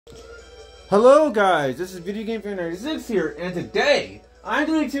Hello guys, this is Video Game Fan 96 here, and today I'm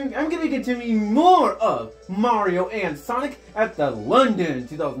going to be continuing more of Mario and Sonic at the London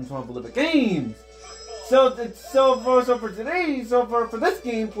 2012 Olympic Games. For this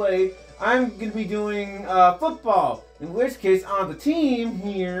gameplay, I'm going to be doing football. In which case, on the team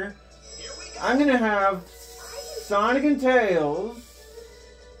here, I'm going to have Sonic and Tails,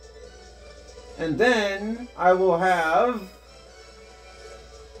 and then I will have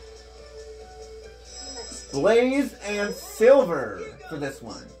Blaze and Silver for this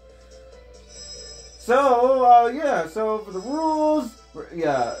one. So for the rules, we're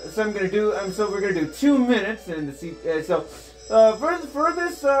gonna do 2 minutes and for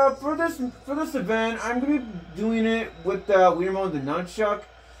this event, I'm gonna be doing it with Wiimote and the nunchuck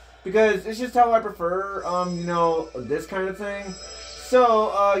because it's just how I prefer, this kind of thing.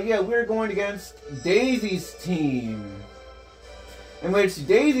 So we're going against Daisy's team, in which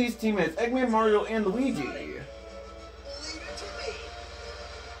Daisy's team has Eggman, Mario, and Luigi.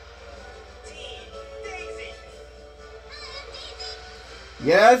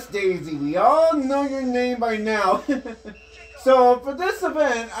 Yes, Daisy, we all know your name by now. So for this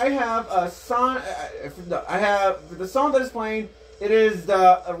event, I have a song. For the song that is playing. It is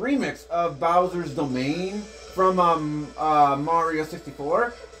a remix of Bowser's Domain from Mario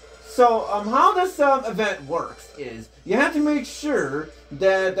 64. So how this event works is you have to make sure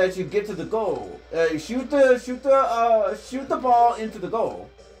that you get to the goal. Shoot the ball into the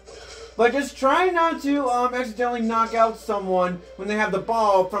goal. But just try not to accidentally knock out someone when they have the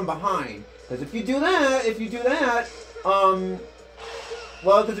ball from behind. Because if you do that,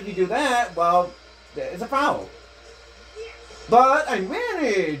 it's a foul. But I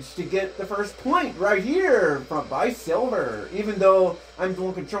managed to get the first point right here by Silver, even though I'm the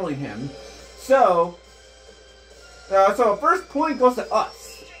one controlling him. So first point goes to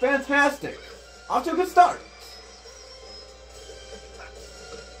us. Fantastic. Off to a good start.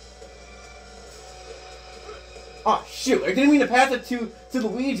 Oh shoot! I didn't mean to pass it to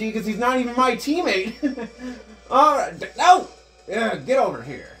Luigi because he's not even my teammate. All right, no. Yeah, get over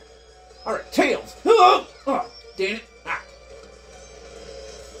here. All right, Tails. Oh, damn it.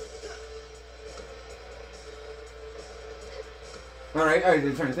 Alright,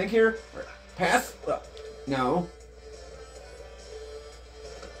 I'm trying to think here. Right. Pass? No.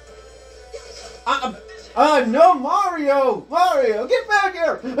 No, Mario! Mario, get back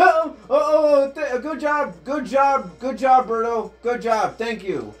here! Good job, Berto. Good job, thank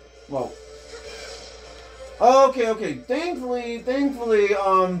you. Whoa. Okay. Thankfully,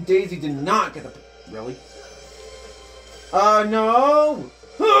 Daisy did not get the... Really? No!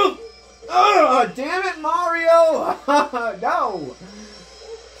 Damn it, Mario! No!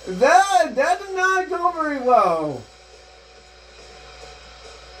 That did not go very well.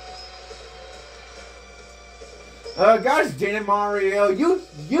 Gosh dang it, Mario! You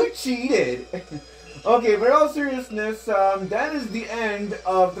cheated. Okay, but in all seriousness, that is the end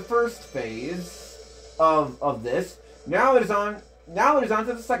of the first phase of this. Now it is on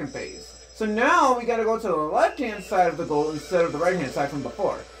to the second phase. So now we got to go to the left-hand side of the goal instead of the right-hand side from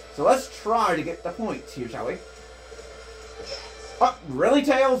before. So let's try to get the points here, shall we? Oh, really,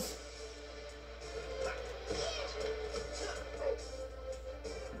 Tails?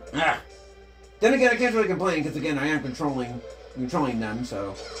 Then again, I can't really complain because again, I am controlling them.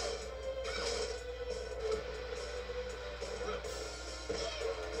 So.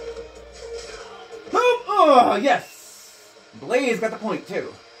 Oh, yes. Blaze got the point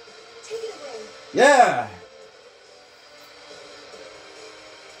too. Yeah.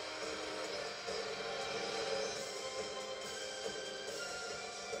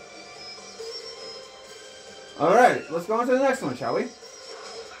 Alright, let's go on to the next one, shall we?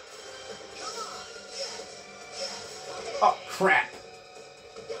 Oh, crap.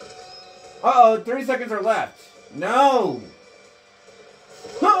 Uh-oh, 30 seconds are left. No!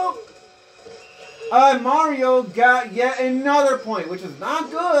 Oh! Mario got yet another point, which is not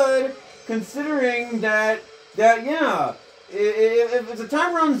good, considering that if the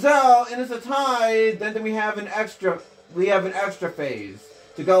time runs out and it's a tie, then we have an extra phase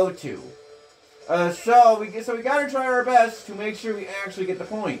to go to. So we gotta try our best to make sure we actually get the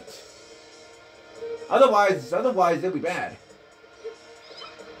point. Otherwise it'll be bad.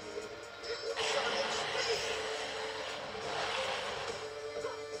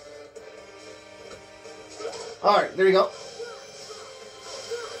 All right, there you go.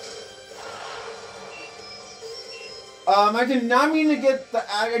 I did not mean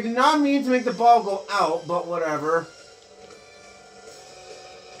to make the ball go out, but whatever.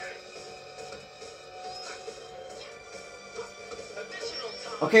 Additional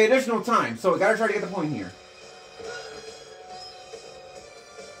time. Okay, additional time. So we gotta try to get the point here.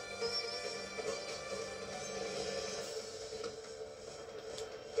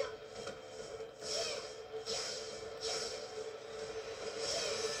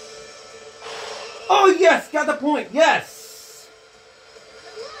 Oh, yes! Got the point! Yes!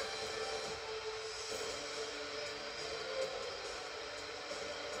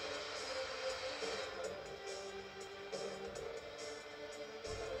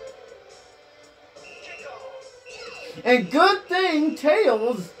 And good thing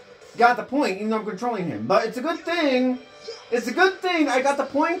Tails got the point, even though I'm controlling him. But it's a good thing. It's a good thing I got the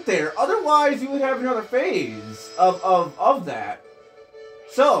point there. Otherwise, you would have another phase of that.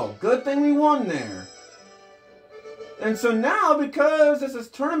 So, good thing we won there. And so now, because this is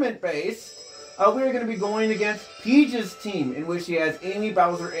tournament-based, we're going to be going against Peach's team, in which she has Amy,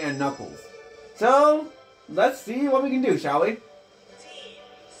 Bowser, and Knuckles. So, let's see what we can do, shall we? Team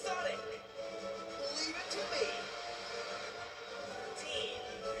Sonic. Leave it to me. Team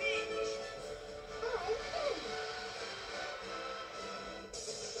Peach.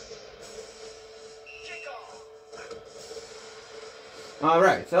 Kick off.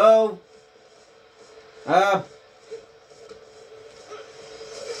 Alright, so...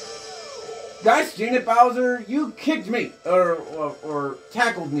 Gosh dang it, Bowser, you kicked me. Or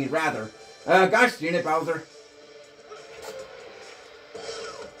tackled me, rather. Gosh dang it, Bowser.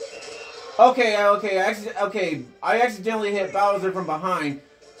 Okay, I accidentally hit Bowser from behind.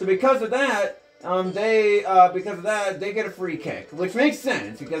 So because of that, they get a free kick. Which makes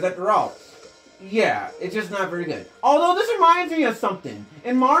sense, because after all, yeah, it's just not very good. Although this reminds me of something.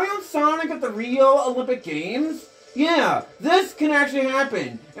 In Mario and Sonic at the Rio Olympic Games, yeah, this can actually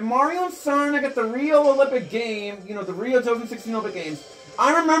happen. In Mario and Sonic at the Rio Olympic Games, you know, the Rio 2016 Olympic Games,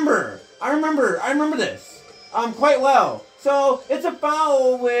 I remember this, quite well. So, it's a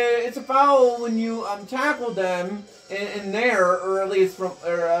foul when you, tackle them in there, or at least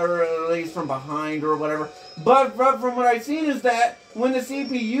from behind or whatever. But from what I've seen is that when the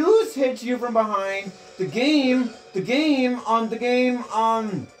CPUs hit you from behind, the game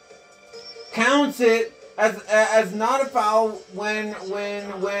counts it as not a foul when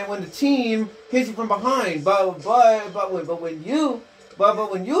the team hits you from behind, but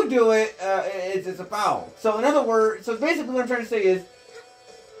when you do it, it's a foul. So in other words, so basically what I'm trying to say is,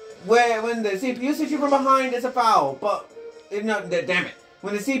 when the CPUs hit you from behind, it's a foul. But no, damn it,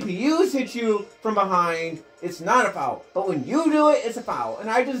 when the CPUs hit you from behind, it's not a foul. But when you do it, it's a foul.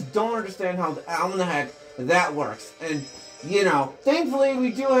 And I just don't understand how in the heck that works. And you know, thankfully we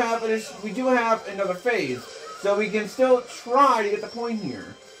do have another phase, so we can still try to get the point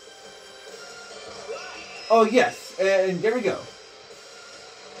here. Oh yes, and there we go.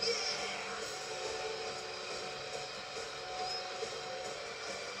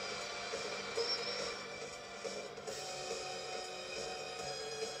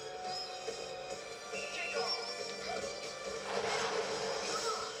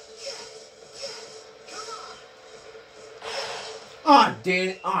 Ah, damn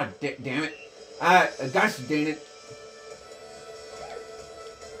it. Ah, damn it. Gosh dang it.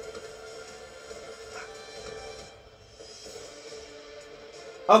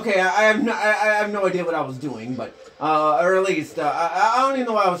 Okay, I have no idea what I was doing, but, or at least, I don't even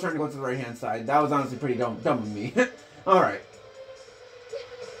know why I was trying to go to the right-hand side. That was honestly pretty dumb of me. Alright.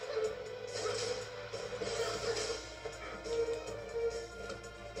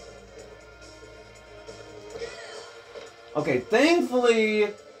 Okay, thankfully,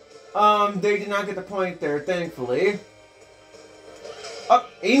 they did not get the point there, thankfully. Oh,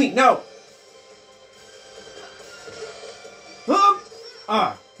 Amy, no!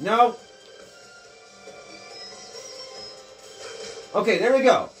 No. Okay, there we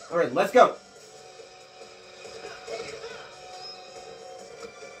go. Alright, let's go.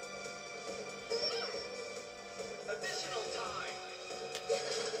 Additional time.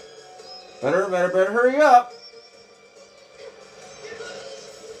 Better hurry up.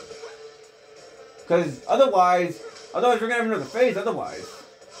 Because otherwise we're going to have another phase otherwise.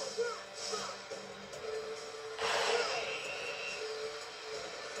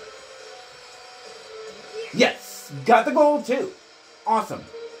 Yes! Got the gold too! Awesome.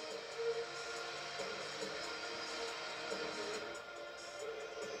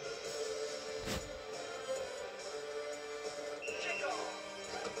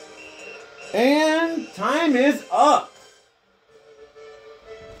 And time is up!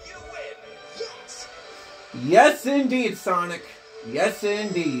 You win! Yes! Yes indeed, Sonic. Yes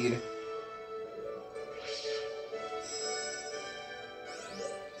indeed.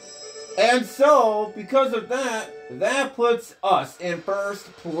 And so, because of that, that puts us in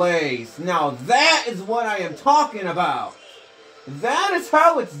first place. Now, that is what I am talking about. That is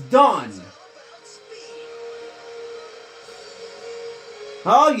how it's done.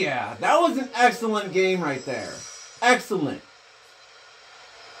 Oh yeah, that was an excellent game right there. Excellent.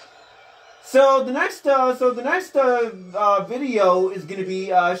 So the next video is gonna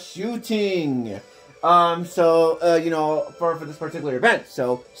be shooting. You know, for this particular event.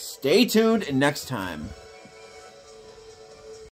 So stay tuned next time.